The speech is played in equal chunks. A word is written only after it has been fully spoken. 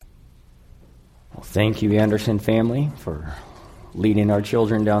Thank you, Anderson family, for leading our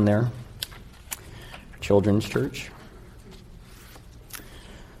children down there, Children's Church.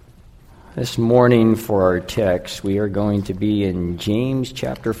 This morning for our text, we are going to be in James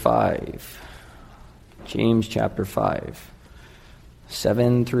chapter 5. James chapter 5,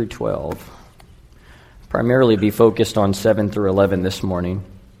 7 through 12. Primarily be focused on 7 through 11 this morning.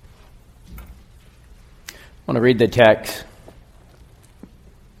 I want to read the text.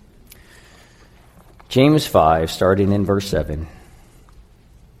 James 5, starting in verse 7.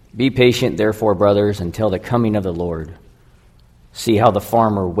 Be patient, therefore, brothers, until the coming of the Lord. See how the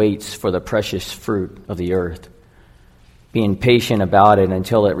farmer waits for the precious fruit of the earth, being patient about it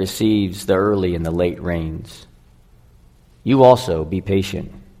until it receives the early and the late rains. You also be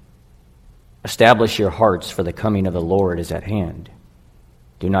patient. Establish your hearts, for the coming of the Lord is at hand.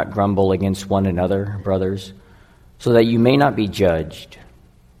 Do not grumble against one another, brothers, so that you may not be judged.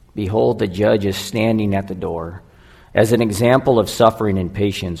 Behold, the judge is standing at the door. As an example of suffering and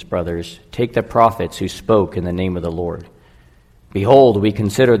patience, brothers, take the prophets who spoke in the name of the Lord. Behold, we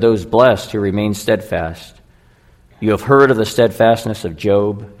consider those blessed who remain steadfast. You have heard of the steadfastness of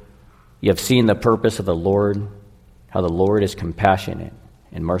Job. You have seen the purpose of the Lord, how the Lord is compassionate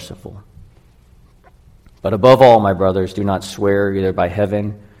and merciful. But above all, my brothers, do not swear either by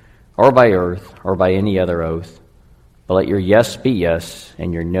heaven or by earth or by any other oath. But let your yes be yes,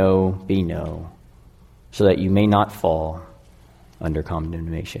 and your no be no, so that you may not fall under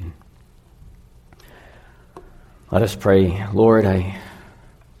condemnation. Let us pray. Lord, it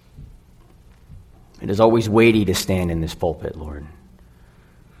is always weighty to stand in this pulpit, Lord.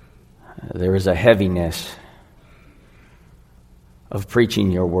 There is a heaviness of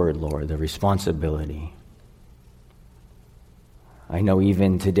preaching your word, Lord, the responsibility. I know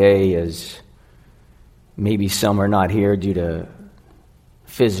even today, as maybe some are not here due to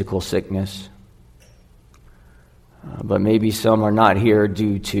physical sickness, but maybe some are not here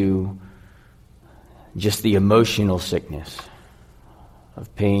due to just the emotional sickness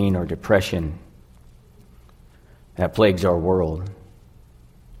of pain or depression that plagues our world.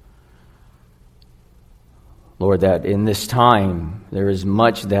 Lord, that in this time there is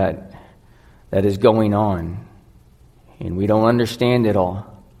much that is going on, and we don't understand it all.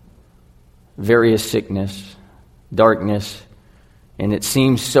 Various sickness, darkness, and it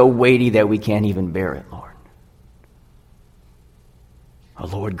seems so weighty that we can't even bear it, Lord. Oh,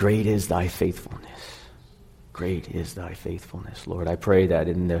 Lord, great is thy faithfulness. Great is thy faithfulness. Lord, I pray that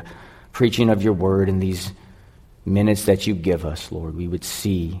in the preaching of your word, in these minutes that you give us, Lord, we would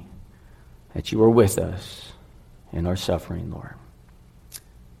see that you are with us in our suffering, Lord.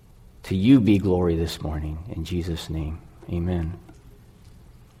 To you be glory this morning. In Jesus' name, amen.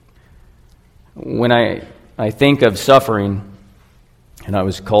 When I think of suffering, and I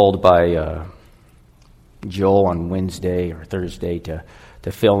was called by Joel on Wednesday or Thursday to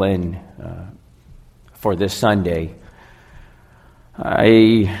fill in for this Sunday,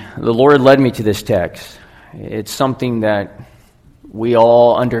 the Lord led me to this text. It's something that we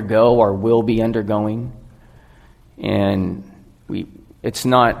all undergo or will be undergoing, and it's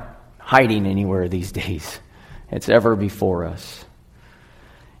not hiding anywhere these days. It's ever before us.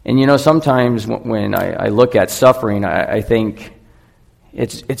 And you know, sometimes when I look at suffering, I think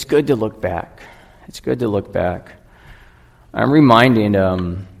it's good to look back. It's good to look back. I'm reminded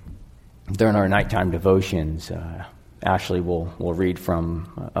during our nighttime devotions, Ashley will read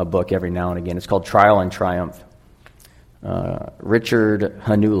from a book every now and again. It's called Trial and Triumph. Richard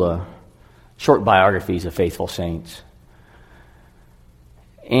Hanula, short biographies of faithful saints.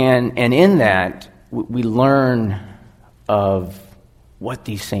 And in that, we learn of what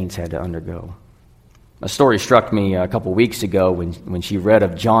these saints had to undergo. A story struck me a couple weeks ago when she read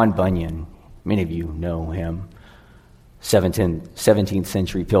of John Bunyan. Many of you know him, 17th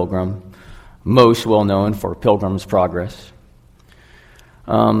century pilgrim, most well known for Pilgrim's Progress.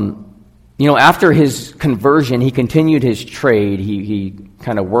 After his conversion, he continued his trade. He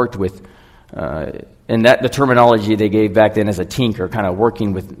kind of worked with, and that the terminology they gave back then as a tinker, kind of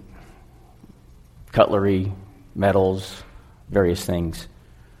working with cutlery, metals, various things.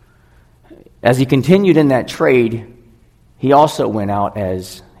 As he continued in that trade, he also went out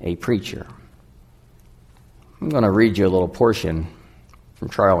as a preacher. I'm going to read you a little portion from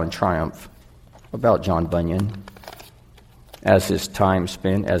Trial and Triumph about John Bunyan as his time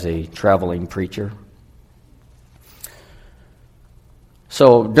spent as a traveling preacher.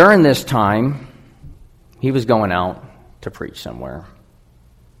 So during this time, he was going out to preach somewhere.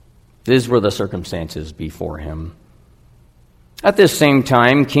 These were the circumstances before him. At this same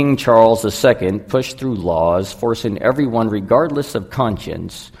time, King Charles II pushed through laws forcing everyone, regardless of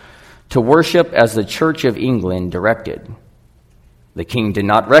conscience, to worship as the Church of England directed. The king did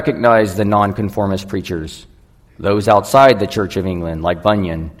not recognize the nonconformist preachers, those outside the Church of England, like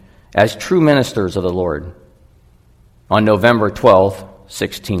Bunyan, as true ministers of the Lord. On November 12th,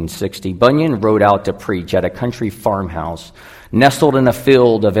 1660, Bunyan rode out to preach at a country farmhouse nestled in a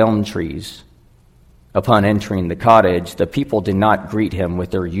field of elm trees. Upon entering the cottage, the people did not greet him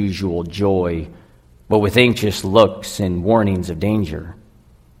with their usual joy, but with anxious looks and warnings of danger.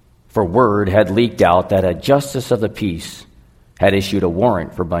 For word had leaked out that a justice of the peace had issued a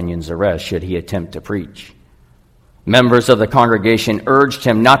warrant for Bunyan's arrest should he attempt to preach. Members of the congregation urged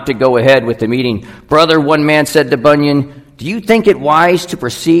him not to go ahead with the meeting. "Brother," one man said to Bunyan, "do you think it wise to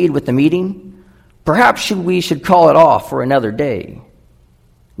proceed with the meeting? Perhaps we should call it off for another day."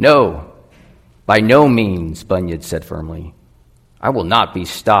 "No, by no means," Bunyan said firmly. "I will not be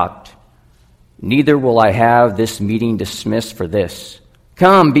stopped. Neither will I have this meeting dismissed for this.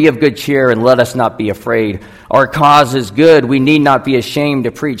 Come, be of good cheer, and let us not be afraid. Our cause is good. We need not be ashamed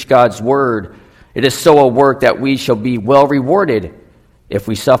to preach God's word. It is so a work that we shall be well rewarded if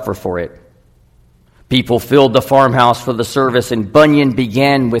we suffer for it." People filled the farmhouse for the service, and Bunyan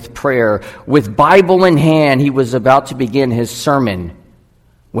began with prayer. With Bible in hand, he was about to begin his sermon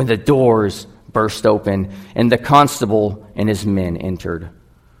when the doors burst open, and the constable and his men entered.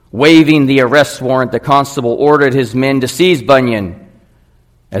 Waving the arrest warrant, the constable ordered his men to seize Bunyan.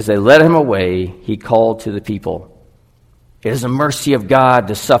 As they led him away, he called to the people, "It is a mercy of God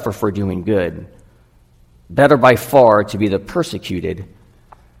to suffer for doing good. Better by far to be the persecuted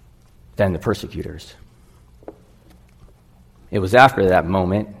than the persecutors." It was after that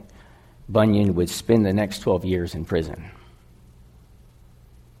moment Bunyan would spend the next 12 years in prison,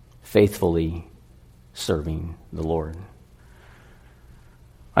 faithfully serving the Lord.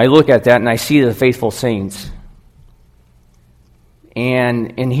 I look at that and I see the faithful saints.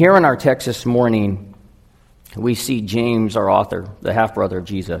 And here in our text this morning, we see James, our author, the half-brother of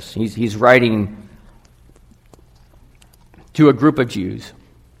Jesus. He's writing to a group of Jews.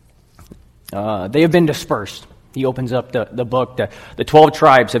 They have been dispersed. He opens up the book. The 12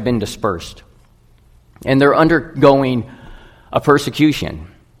 tribes have been dispersed. And they're undergoing a persecution.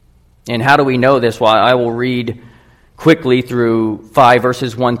 And how do we know this? Well, I will read quickly through 5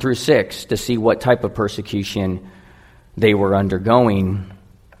 verses 1 through 6 to see what type of persecution they were undergoing.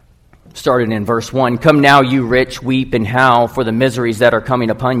 Starting in verse 1, "Come now, you rich, weep and howl for the miseries that are coming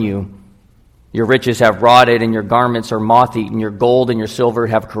upon you. Your riches have rotted, and your garments are moth-eaten. Your gold and your silver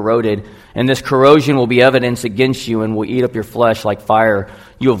have corroded, and this corrosion will be evidence against you and will eat up your flesh like fire.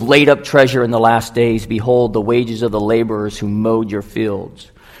 You have laid up treasure in the last days. Behold, the wages of the laborers who mowed your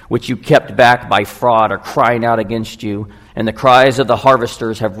fields, which you kept back by fraud, are crying out against you, and the cries of the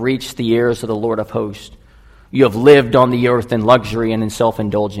harvesters have reached the ears of the Lord of hosts. You have lived on the earth in luxury and in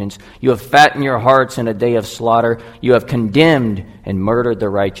self-indulgence. You have fattened your hearts in a day of slaughter. You have condemned and murdered the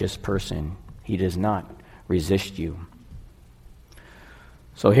righteous person. He does not resist you."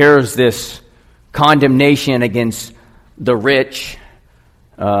 So here's this condemnation against the rich.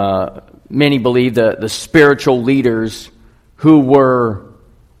 Many believe the spiritual leaders who were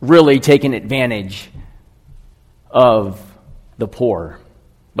really taking advantage of the poor.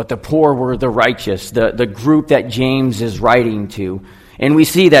 But the poor were the righteous, the group that James is writing to. And we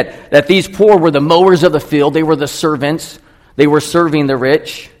see that these poor were the mowers of the field. They were the servants. They were serving the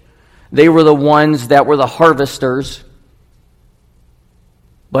rich. They were the ones that were the harvesters.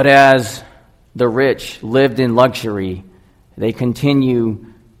 But as the rich lived in luxury, they continue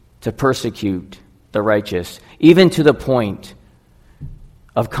to persecute the righteous, even to the point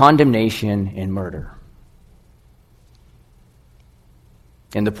of condemnation and murder.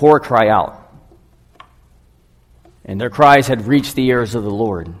 And the poor cry out, and their cries had reached the ears of the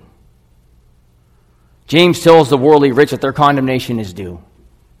Lord. James tells the worldly rich that their condemnation is due,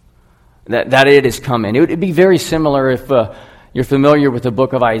 that it is coming. It would be very similar if you're familiar with the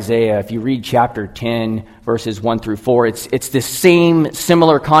book of Isaiah. If you read chapter 10, verses 1 through 4, it's the same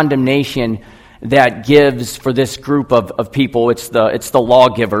similar condemnation that gives for this group of people. It's the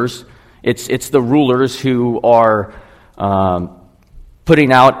lawgivers. It's the rulers who are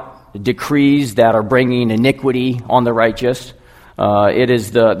putting out decrees that are bringing iniquity on the righteous. It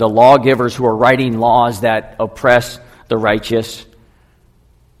is the lawgivers who are writing laws that oppress the righteous.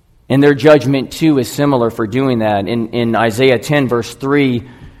 And their judgment, too, is similar for doing that. In Isaiah 10, verse 3,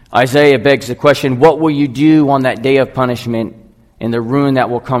 Isaiah begs the question, "What will you do on that day of punishment and the ruin that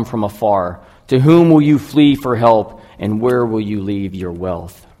will come from afar? To whom will you flee for help, and where will you leave your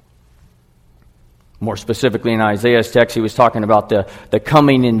wealth?" More specifically, in Isaiah's text, he was talking about the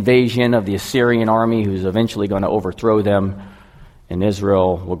coming invasion of the Assyrian army who's eventually going to overthrow them. and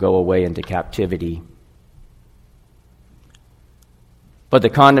Israel will go away into captivity. But the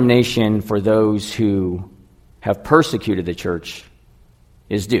condemnation for those who have persecuted the church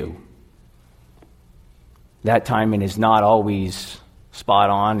is due. That timing is not always spot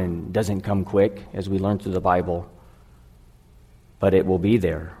on and doesn't come quick, as we learn through the Bible, but it will be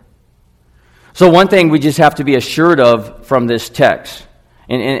there. So one thing we just have to be assured of from this text,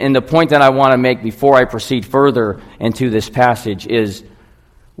 and the point that I want to make before I proceed further into this passage is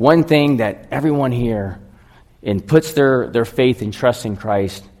one thing that everyone here and puts their faith and trust in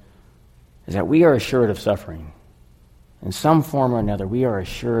Christ is that we are assured of suffering. In some form or another, we are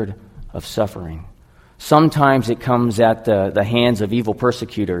assured of suffering. Sometimes it comes at the hands of evil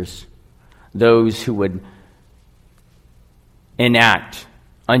persecutors, those who would enact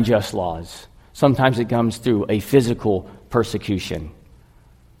unjust laws. Sometimes it comes through a physical persecution.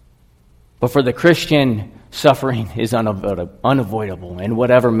 But for the Christian, suffering is unavoidable in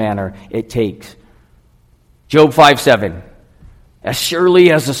whatever manner it takes. Job 5:7, as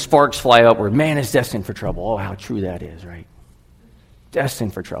surely as the sparks fly upward, man is destined for trouble. Oh, how true that is, right?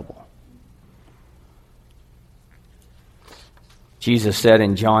 Destined for trouble. Jesus said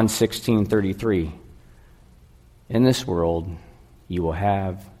in John 16:33, in this world you will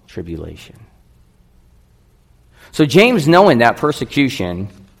have tribulation. So James, knowing that persecution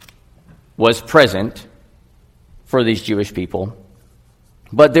was present for these Jewish people,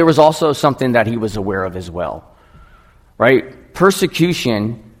 but there was also something that he was aware of as well, right?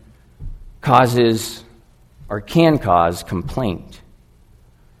 Persecution causes or can cause complaint.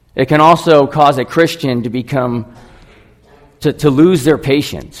 It can also cause a Christian to become, to lose their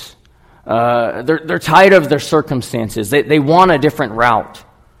patience. They're tired of their circumstances. They want a different route.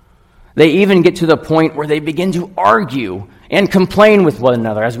 They even get to the point where they begin to argue and complain with one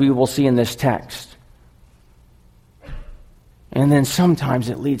another, as we will see in this text. And then sometimes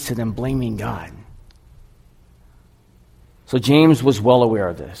it leads to them blaming God. So James was well aware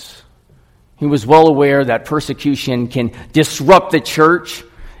of this. He was well aware that persecution can disrupt the church.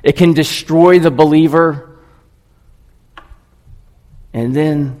 It can destroy the believer. And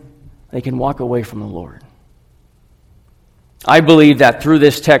then they can walk away from the Lord. I believe that through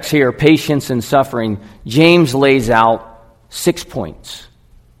this text here, patience and suffering, James lays out 6 points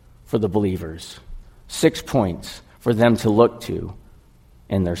for the believers. 6 points for them to look to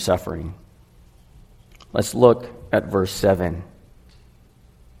in their suffering. Let's look at verse 7.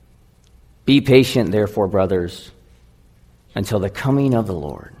 Be patient, therefore, brothers, until the coming of the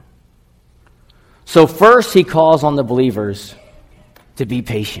Lord. So first he calls on the believers to be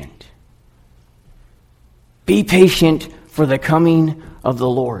patient. Be patient for the coming of the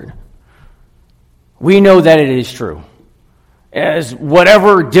Lord. We know that it is true. As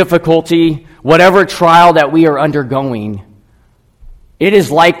whatever difficulty, whatever trial that we are undergoing, it is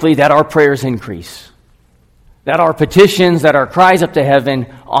likely that our prayers increase, that our petitions, that our cries up to heaven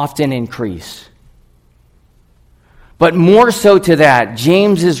often increase. But more so to that,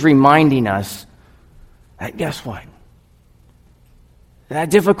 James is reminding us that guess what? That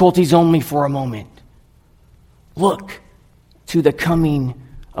difficulty is only for a moment. Look to the coming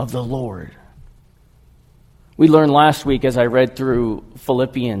of the Lord. We learned last week as I read through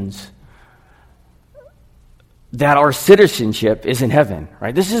Philippians that our citizenship is in heaven,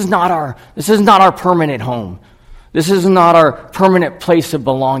 right? This is not our permanent home. This is not our permanent place of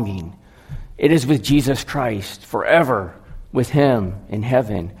belonging. It is with Jesus Christ, forever with him in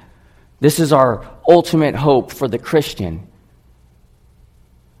heaven. This is our ultimate hope for the Christian.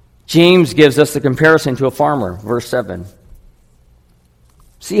 James gives us the comparison to a farmer, verse 7.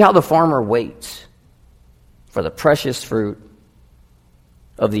 See how the farmer waits for the precious fruit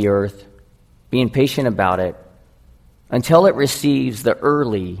of the earth, being patient about it, until it receives the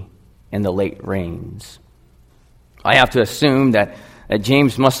early and the late rains. I have to assume that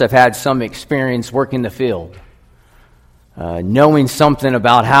James must have had some experience working the field, knowing something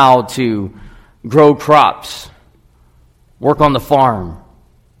about how to grow crops, work on the farm.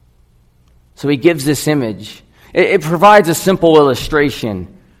 So he gives this image. It provides a simple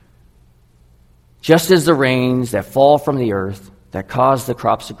illustration. Just as the rains that fall from the earth that cause the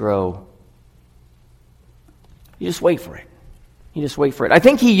crops to grow, you just wait for it. You just wait for it. I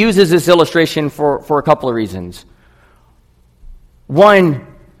think he uses this illustration for a couple of reasons. One,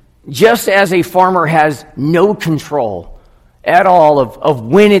 just as a farmer has no control at all of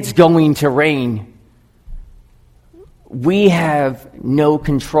when it's going to rain, we have no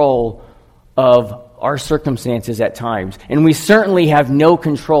control of our circumstances at times. And we certainly have no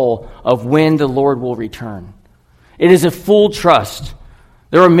control of when the Lord will return. It is a full trust.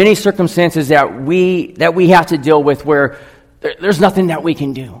 There are many circumstances that we have to deal with where There's nothing that we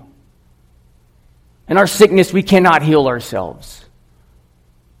can do. In our sickness, we cannot heal ourselves.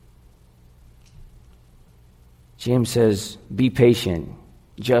 James says, be patient,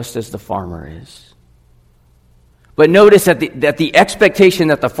 just as the farmer is. But notice that the expectation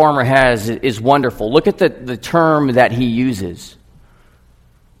that the farmer has is wonderful. Look at the term that he uses.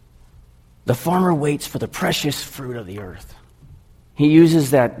 The farmer waits for the precious fruit of the earth. He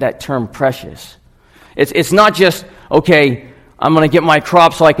uses that term precious. It's not just, okay, I'm going to get my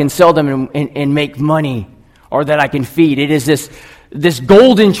crops so I can sell them and make money, or that I can feed. It is this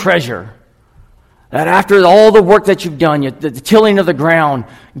golden treasure that after all the work that you've done, the tilling of the ground,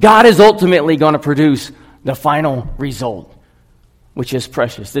 God is ultimately going to produce the final result, which is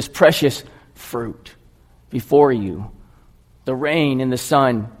precious. This precious fruit before you, the rain and the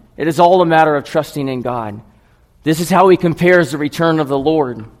sun. It is all a matter of trusting in God. This is how he compares the return of the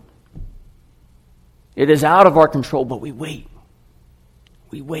Lord. It is out of our control, but we wait.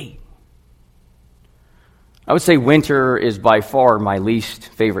 We wait. I would say winter is by far my least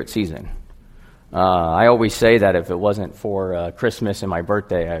favorite season. I always say that if it wasn't for Christmas and my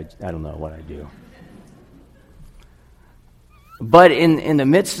birthday, I don't know what I'd do. But in the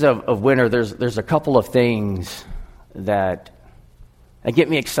midst of winter, there's a couple of things that get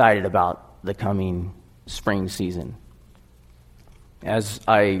me excited about the coming spring season. As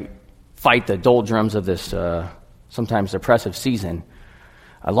I fight the doldrums of this sometimes depressive season,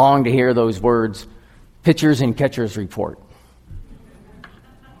 I long to hear those words, pitchers and catchers report.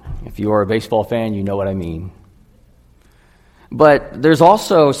 If you are a baseball fan, you know what I mean. But there's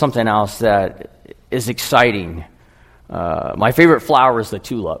also something else that is exciting. My favorite flower is the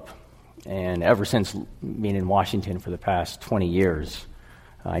tulip. And ever since being in Washington for the past 20 years,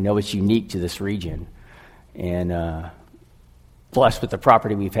 I know it's unique to this region. And blessed with the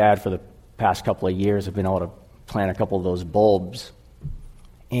property we've had for the past couple of years, I've been able to plant a couple of those bulbs.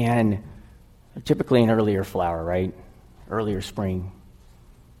 And typically an earlier flower, right? Earlier spring.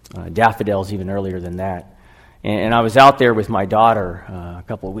 Daffodils even earlier than that. And I was out there with my daughter a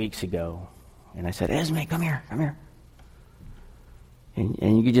couple of weeks ago. And I said, Esme, come here.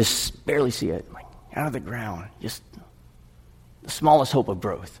 And you could just barely see it, like out of the ground, just the smallest hope of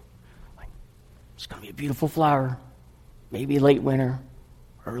growth. Like, it's going to be a beautiful flower, maybe late winter,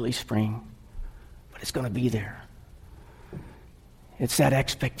 early spring, but it's going to be there. It's that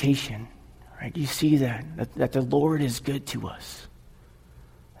expectation, right? You see that the Lord is good to us.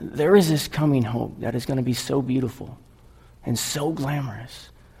 There is this coming hope that is going to be so beautiful and so glamorous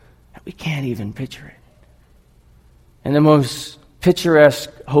that we can't even picture it. And the most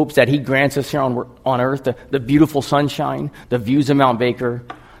picturesque hopes that he grants us here on earth, the beautiful sunshine, the views of Mount Baker,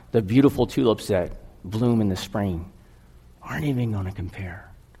 the beautiful tulips that bloom in the spring, aren't even going to compare.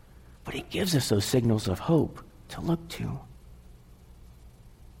 But he gives us those signals of hope to look to.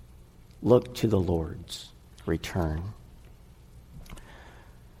 Look to the Lord's return.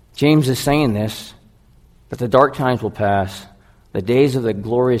 James is saying this, that the dark times will pass. The days of the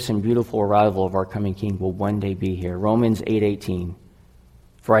glorious and beautiful arrival of our coming King will one day be here. Romans 8:18.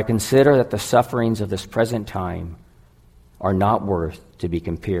 For I consider that the sufferings of this present time are not worth to be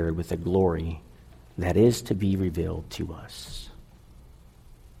compared with the glory that is to be revealed to us.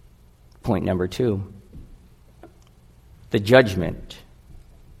 Point number 2. The judgment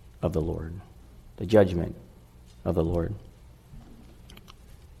of the Lord. The judgment of the Lord.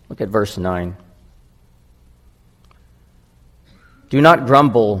 Look at verse 9. Do not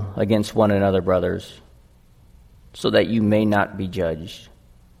grumble against one another, brothers, so that you may not be judged.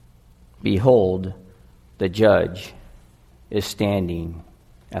 Behold, the judge is standing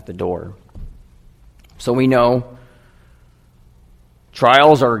at the door. So we know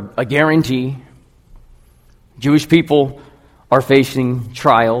trials are a guarantee. Jewish people are facing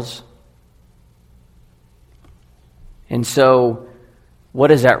trials. And so, what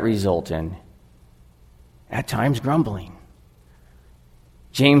does that result in? At times, grumbling.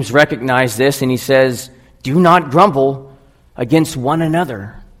 James recognized this and he says, do not grumble against one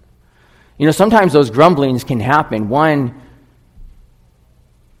another. You know, sometimes those grumblings can happen. One,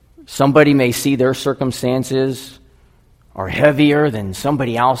 somebody may see their circumstances are heavier than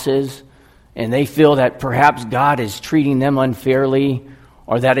somebody else's, and they feel that perhaps God is treating them unfairly,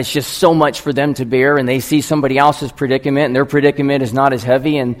 or that it's just so much for them to bear, and they see somebody else's predicament, and their predicament is not as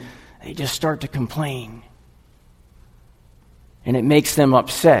heavy, and they just start to complain. And it makes them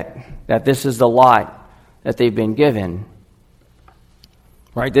upset that this is the lot that they've been given.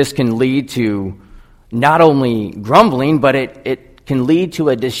 Right? This can lead to not only grumbling, but it can lead to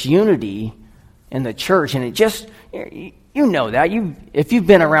a disunity in the church. And it just, you know that. If you've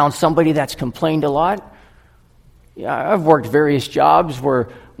been around somebody that's complained a lot, Yeah, I've worked various jobs where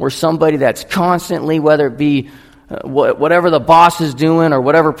somebody that's constantly, whether it be whatever the boss is doing or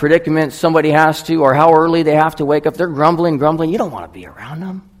whatever predicament somebody has to, or how early they have to wake up, they're grumbling. You don't want to be around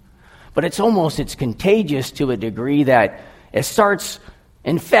them. But it's contagious to a degree that it starts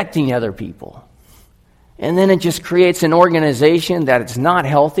infecting other people. And then it just creates an organization that it's not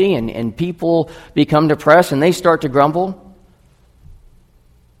healthy, and people become depressed and they start to grumble.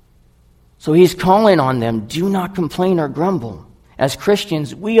 So he's calling on them, do not complain or grumble. As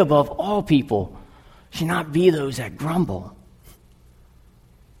Christians, we above all people should not be those that grumble.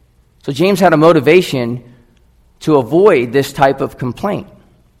 So James had a motivation to avoid this type of complaint.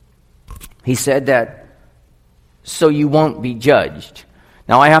 He said that so you won't be judged.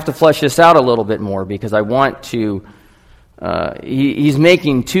 Now I have to flesh this out a little bit more because I want to, he's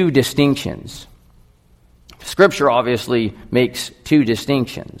making two distinctions. Scripture obviously makes two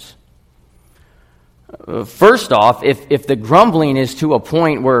distinctions. First off, if the grumbling is to a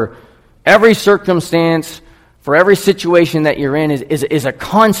point where every circumstance, for every situation that you're in is a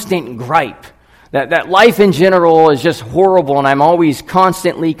constant gripe, that life in general is just horrible and I'm always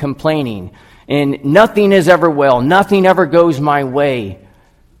constantly complaining and nothing is ever well, nothing ever goes my way.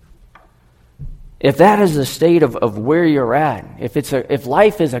 If that is the state of where you're at, if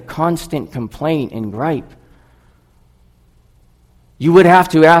life is a constant complaint and gripe, you would have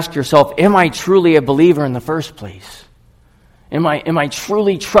to ask yourself, am I truly a believer in the first place? Am I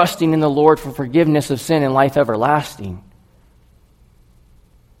truly trusting in the Lord for forgiveness of sin and life everlasting?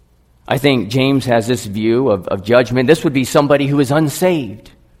 I think James has this view of judgment. This would be somebody who is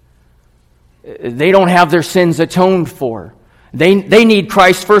unsaved. They don't have their sins atoned for. They need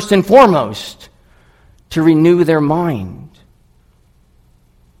Christ first and foremost to renew their mind.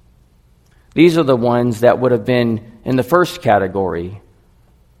 These are the ones that would have been in the first category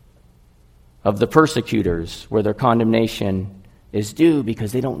of the persecutors, where their condemnation is due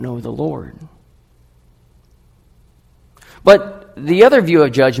because they don't know the Lord. But the other view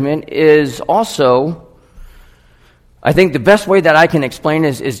of judgment is also, I think the best way that I can explain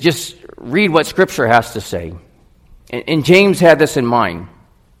is just read what Scripture has to say. And James had this in mind.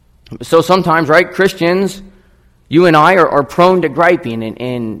 So sometimes, right, Christians, you and I are prone to griping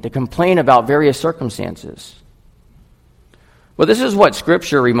and to complain about various circumstances. Well, this is what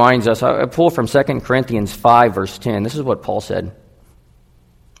Scripture reminds us. I pull from 2 Corinthians 5, verse 10. This is what Paul said.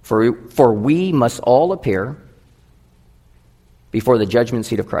 For we must all appear before the judgment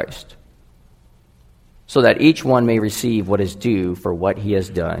seat of Christ, so that each one may receive what is due for what he has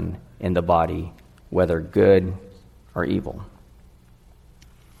done in the body, whether good or evil.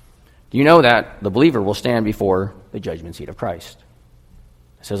 Do you know that the believer will stand before the judgment seat of Christ?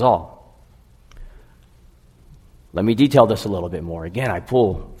 This is all. Let me detail this a little bit more. Again, I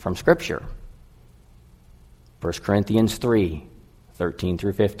pull from Scripture. 1 Corinthians 3, 13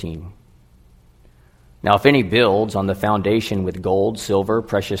 through 15. Now, if any builds on the foundation with gold, silver,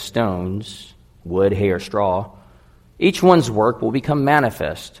 precious stones, wood, hay, or straw, each one's work will become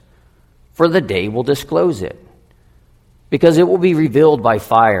manifest, for the day will disclose it, because it will be revealed by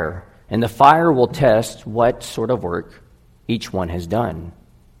fire, and the fire will test what sort of work each one has done.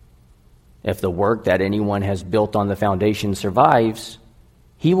 If the work that anyone has built on the foundation survives,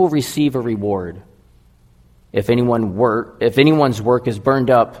 he will receive a reward. If anyone's work is burned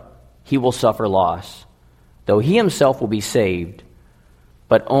up, he will suffer loss, though he himself will be saved,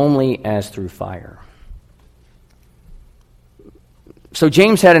 but only as through fire. So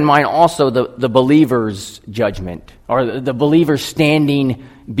James had in mind also the believer's judgment, or the believer standing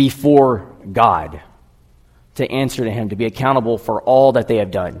before God to answer to him, to be accountable for all that they have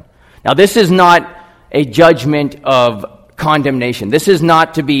done. Now, this is not a judgment of condemnation. This is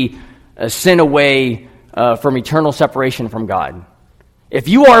not to be sent away from eternal separation from God. If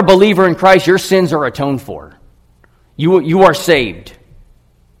you are a believer in Christ, your sins are atoned for. You are saved.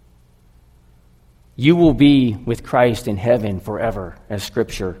 You will be with Christ in heaven forever, as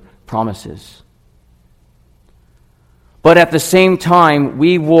Scripture promises. But at the same time,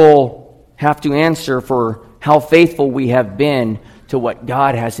 we will have to answer for how faithful we have been to what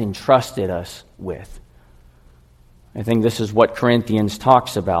God has entrusted us with. I think this is what Corinthians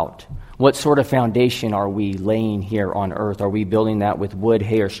talks about. What sort of foundation are we laying here on earth? Are we building that with wood,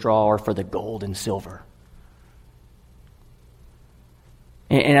 hay, or straw, or for the gold and silver?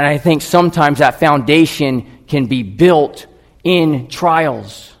 And I think sometimes that foundation can be built in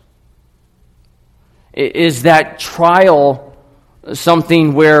trials. Is that trial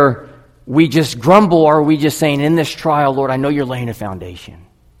something where we just grumble, or are we just saying, in this trial, Lord, I know you're laying a foundation.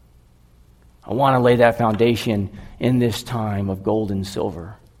 I want to lay that foundation in this time of gold and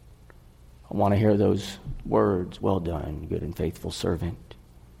silver. I want to hear those words, "Well done, good and faithful servant."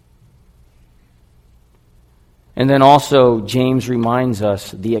 And then also, James reminds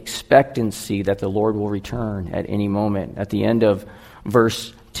us the expectancy that the Lord will return at any moment. At the end of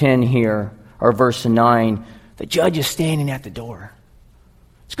verse 10 here, or verse 9, the judge is standing at the door.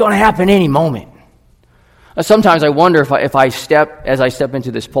 It's going to happen any moment. Sometimes I wonder if as I step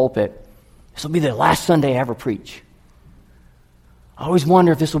into this pulpit, this will be the last Sunday I ever preach. I always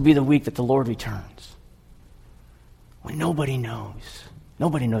wonder if this will be the week that the Lord returns. When nobody knows.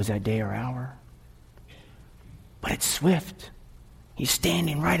 Nobody knows that day or hour. But it's swift. He's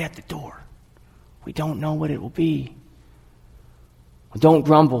standing right at the door. We don't know what it will be. Don't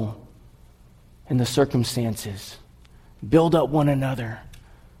grumble in the circumstances. Build up one another.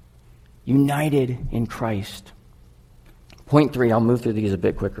 United in Christ. Point 3, I'll move through these a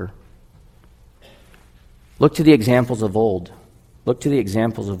bit quicker. Look to the examples of old. Look to the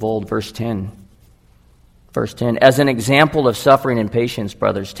examples of old. Verse 10. Verse 10. As an example of suffering and patience,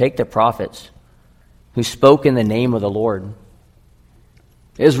 brothers, take the prophets who spoke in the name of the Lord.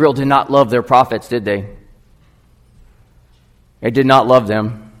 Israel did not love their prophets, did they? They did not love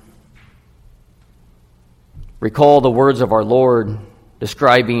them. Recall the words of our Lord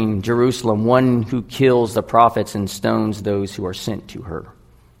describing Jerusalem, one who kills the prophets and stones those who are sent to her.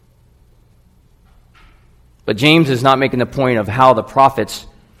 But James is not making the point of how the prophets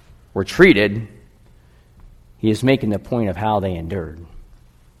were treated. He is making the point of how they endured.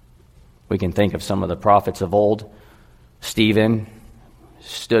 We can think of some of the prophets of old. Stephen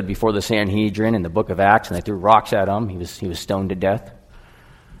stood before the Sanhedrin in the book of Acts, and they threw rocks at him. He was stoned to death.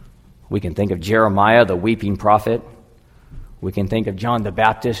 We can think of Jeremiah, the weeping prophet. We can think of John the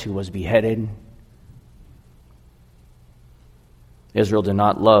Baptist, who was beheaded. Israel did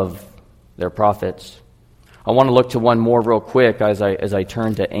not love their prophets. I want to look to one more real quick as I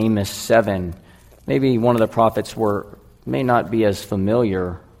turn to Amos 7. Maybe one of the prophets may not be as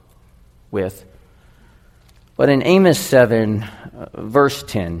familiar with. But in Amos 7, verse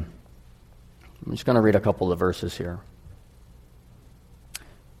 10, I'm just going to read a couple of verses here.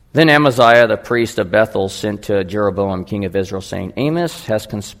 Then Amaziah, the priest of Bethel, sent to Jeroboam, king of Israel, saying, Amos has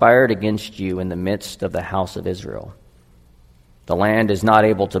conspired against you in the midst of the house of Israel. The land is not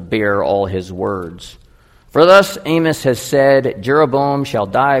able to bear all his words. For thus Amos has said, Jeroboam shall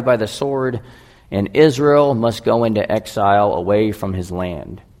die by the sword, and Israel must go into exile away from his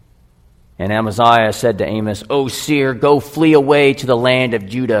land. And Amaziah said to Amos, O seer, go flee away to the land of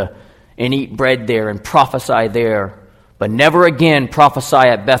Judah, and eat bread there, and prophesy there. But never again prophesy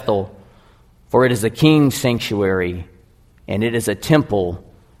at Bethel, for it is the king's sanctuary, and it is a temple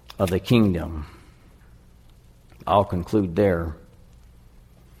of the kingdom. I'll conclude there.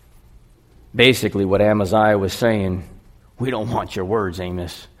 Basically, what Amaziah was saying, we don't want your words,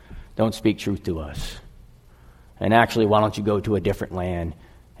 Amos. Don't speak truth to us. And actually, why don't you go to a different land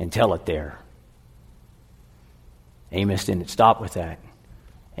and tell it there? Amos didn't stop with that.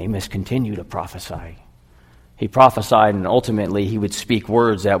 Amos continued to prophesy. He prophesied, and ultimately he would speak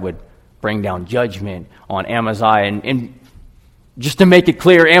words that would bring down judgment on Amaziah. And just to make it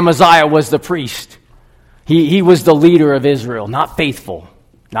clear, Amaziah was the priest. He was the leader of Israel, not faithful.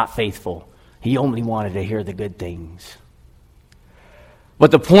 Not faithful. He only wanted to hear the good things. But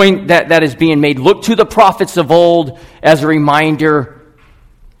the point that is being made, look to the prophets of old as a reminder,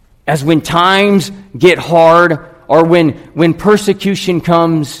 as when times get hard or when persecution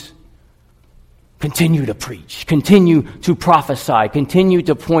comes, continue to preach, continue to prophesy, continue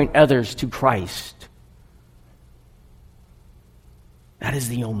to point others to Christ. That is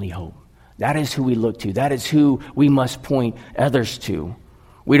the only hope. That is who we look to. That is who we must point others to.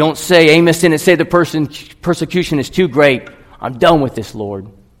 We don't say, Amos didn't say the persecution is too great. I'm done with this, Lord.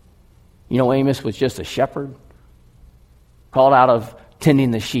 You know, Amos was just a shepherd called out of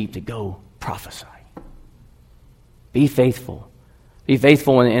tending the sheep to go prophesy. Be faithful. Be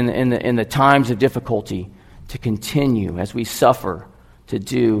faithful in the times of difficulty to continue as we suffer to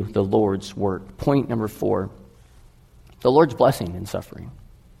do the Lord's work. Point number 4, the Lord's blessing in suffering.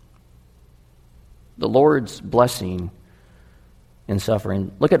 The Lord's blessing in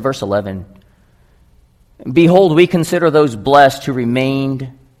suffering. Look at verse 11. Behold, we consider those blessed who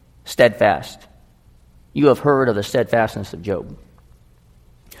remained steadfast. You have heard of the steadfastness of Job.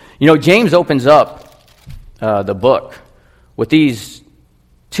 You know, James opens up the book with these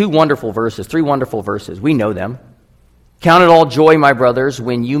 3 wonderful verses. We know them. Count it all joy, my brothers,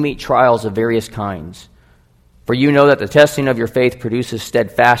 when you meet trials of various kinds. For you know that the testing of your faith produces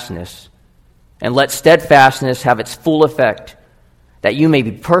steadfastness. And let steadfastness have its full effect, that you may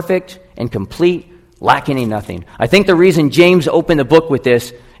be perfect and complete, lacking in nothing. I think the reason James opened the book with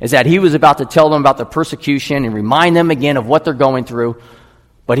this is that he was about to tell them about the persecution and remind them again of what they're going through.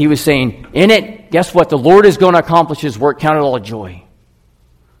 But he was saying, in it, guess what? The Lord is going to accomplish his work. Count it all joy.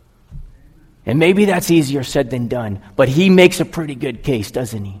 And maybe that's easier said than done. But he makes a pretty good case,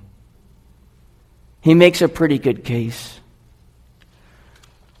 doesn't he? He makes a pretty good case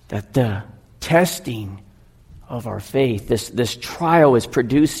that the testing of our faith, this trial is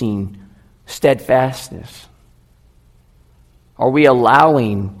producing steadfastness. Are we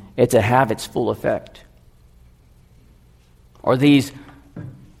allowing it to have its full effect? Are these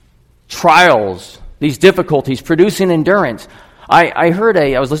trials, these difficulties, producing endurance? I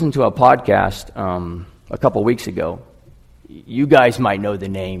was listening to a podcast a couple weeks ago. You guys might know the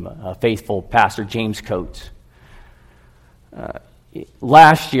name, faithful pastor James Coates.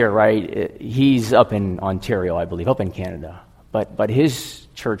 Last year, right, he's up in Ontario, I believe, up in Canada. But his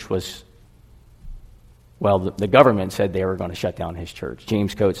church was, well, the government said they were going to shut down his church.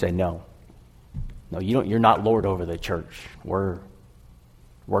 James Coates said, no, you're not Lord over the church. We're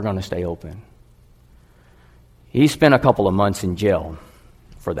going to stay open. He spent a couple of months in jail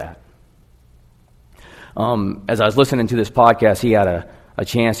for that. As I was listening to this podcast, he had a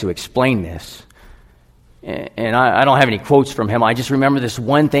chance to explain this. And I don't have any quotes from him. I just remember this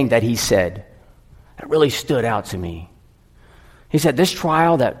one thing that he said that really stood out to me. He said, this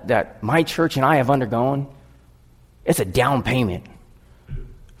trial that my church and I have undergone, it's a down payment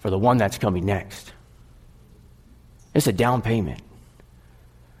for the one that's coming next. It's a down payment.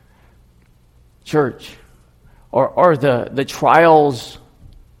 Church, or the trials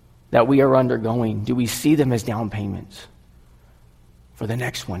that we are undergoing, do we see them as down payments for the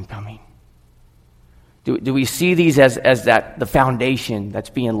next one coming? Do we see these as the foundation that's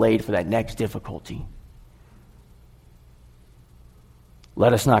being laid for that next difficulty?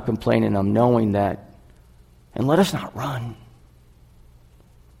 Let us not complain in them, knowing that, and let us not run.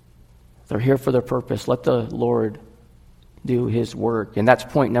 They're here for their purpose. Let the Lord do his work. And that's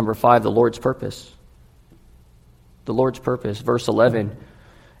point number 5, the Lord's purpose. The Lord's purpose, verse 11.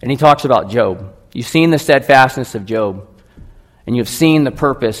 And he talks about Job. You've seen the steadfastness of Job, and you've seen the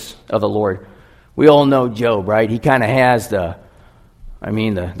purpose of the Lord. We all know Job, right? He kind of has the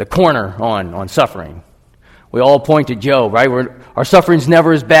corner on suffering. We all point to Job, right? Our suffering's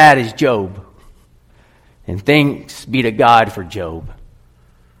never as bad as Job. And thanks be to God for Job.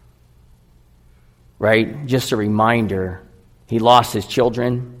 Right? Just a reminder, he lost his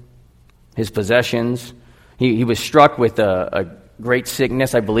children, his possessions. He was struck with a great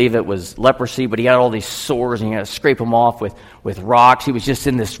sickness. I believe it was leprosy, but he had all these sores and he had to scrape them off with rocks. He was just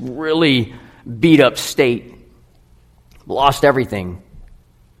in this really beat up state. Lost everything.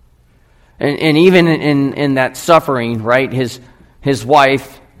 And even in that suffering, right, his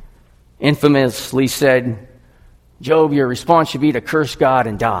wife infamously said, Job, your response should be to curse God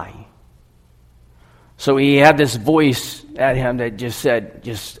and die. So he had this voice at him that just said,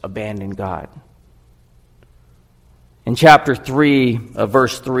 just abandon God. In chapter 3,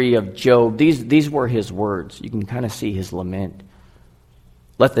 verse 3 of Job, these were his words. You can kind of see his lament.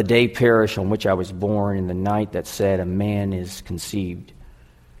 Let the day perish on which I was born, and the night that said a man is conceived.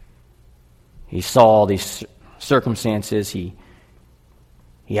 He saw these circumstances. He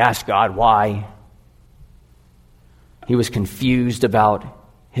asked God why. He was confused about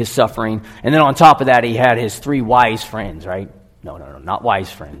his suffering. And then on top of that, he had his 3 wise friends, right? No, not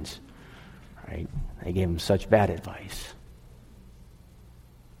wise friends. Right? They gave him such bad advice.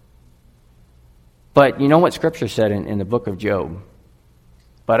 But you know what Scripture said in the book of Job?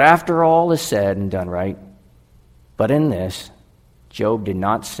 But after all is said and done, right? But in this, Job did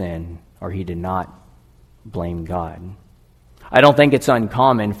not sin, or he did not blame God. I don't think it's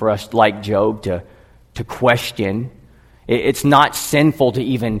uncommon for us, like Job, to question. It's not sinful to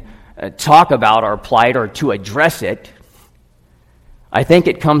even talk about our plight or to address it. I think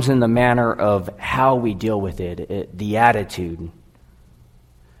it comes in the manner of how we deal with it, the attitude.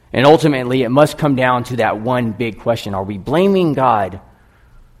 And ultimately, it must come down to that one big question. Are we blaming God?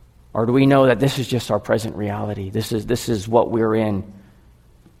 Or do we know that this is just our present reality? This is what we're in.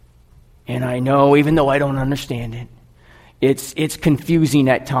 And I know, even though I don't understand it, it's confusing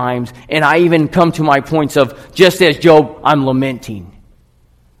at times. And I even come to my points of, just as Job, I'm lamenting.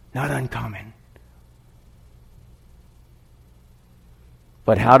 Not uncommon.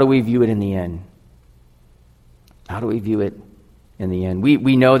 But how do we view it in the end? How do we view it in the end?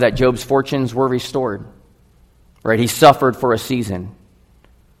 We know that Job's fortunes were restored. Right? He suffered for a season.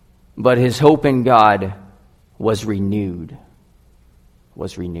 But his hope in God was renewed.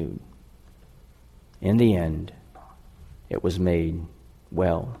 In the end, it was made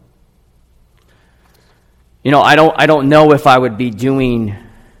well. You know, I don't know if I would be doing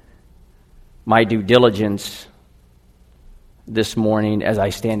my due diligence this morning as I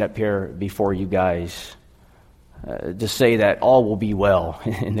stand up here before you guys to say that all will be well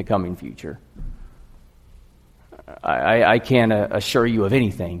in the coming future. I can't assure you of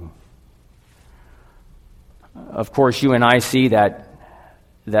anything. Of course, you and I see that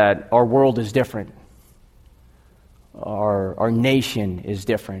our world is different. Our nation is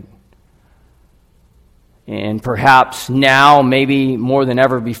different. And perhaps now, maybe more than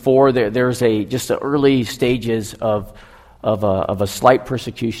ever before, there's just the early stages of a slight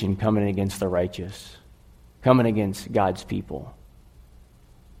persecution coming against the righteous, coming against God's people.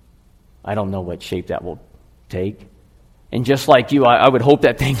 I don't know what shape that will take. And just like you, I would hope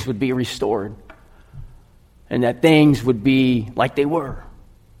that things would be restored and that things would be like they were.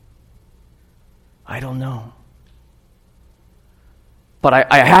 I don't know.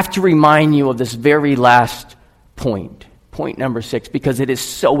 But I have to remind you of this very last point number 6, because it is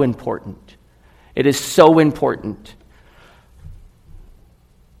so important. It is so important.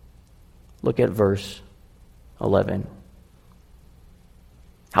 Look at verse 11.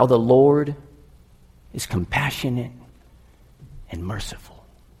 How the Lord is compassionate and merciful.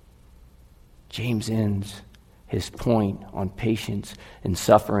 James ends his point on patience and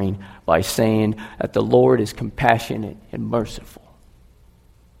suffering by saying that the Lord is compassionate and merciful.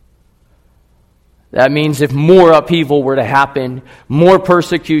 That means if more upheaval were to happen, more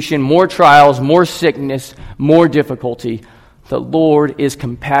persecution, more trials, more sickness, more difficulty, the Lord is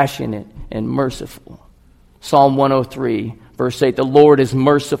compassionate and merciful. Psalm 103, verse 8, the Lord is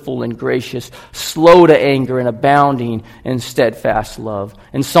merciful and gracious, slow to anger and abounding in steadfast love.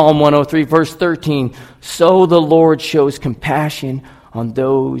 In Psalm 103, verse 13, so the Lord shows compassion on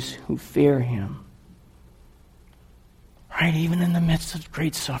those who fear him. Right, even in the midst of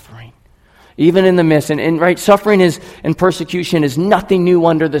great suffering. Even in the midst, and right, suffering and persecution is nothing new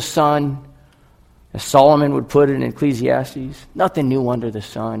under the sun. As Solomon would put it in Ecclesiastes, nothing new under the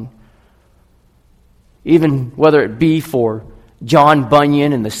sun. Even whether it be for John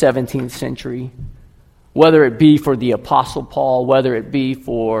Bunyan in the 17th century, whether it be for the Apostle Paul, whether it be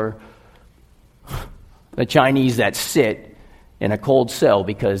for the Chinese that sit in a cold cell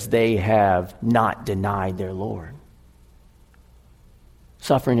because they have not denied their Lord.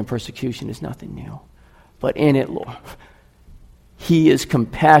 Suffering and persecution is nothing new. But in it, Lord, he is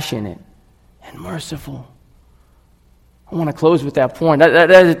compassionate and merciful. I want to close with that point.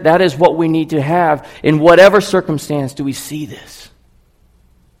 That is what we need to have. In whatever circumstance do we see this.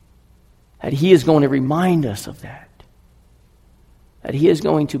 That he is going to remind us of that. That he is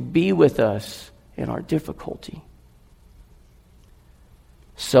going to be with us in our difficulty.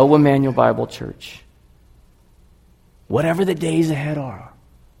 So, Immanuel Bible Church, whatever the days ahead are,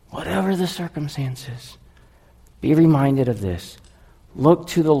 whatever the circumstances, be reminded of this. Look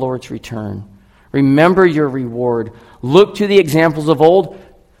to the Lord's return. Remember your reward. Look to the examples of old.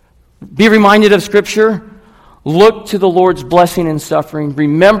 Be reminded of Scripture. Look to the Lord's blessing and suffering.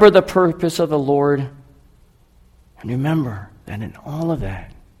 Remember the purpose of the Lord. And remember that in all of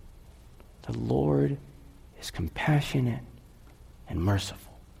that, the Lord is compassionate and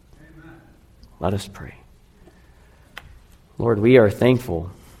merciful. Amen. Let us pray. Lord, we are thankful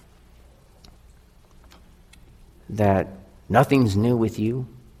that nothing's new with you.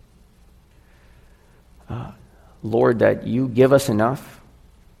 Lord, that you give us enough.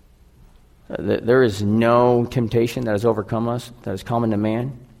 That there is no temptation that has overcome us, that is common to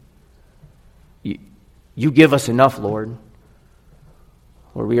man. You give us enough, Lord.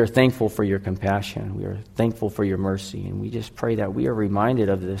 Lord, we are thankful for your compassion. We are thankful for your mercy. And we just pray that we are reminded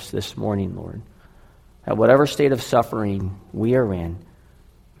of this morning, Lord. At whatever state of suffering we are in,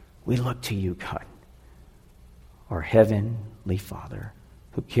 we look to you, God, our heavenly Father,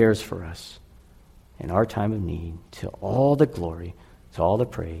 who cares for us in our time of need. To all the glory, to all the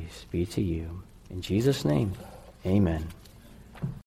praise be to you. In Jesus' name, amen.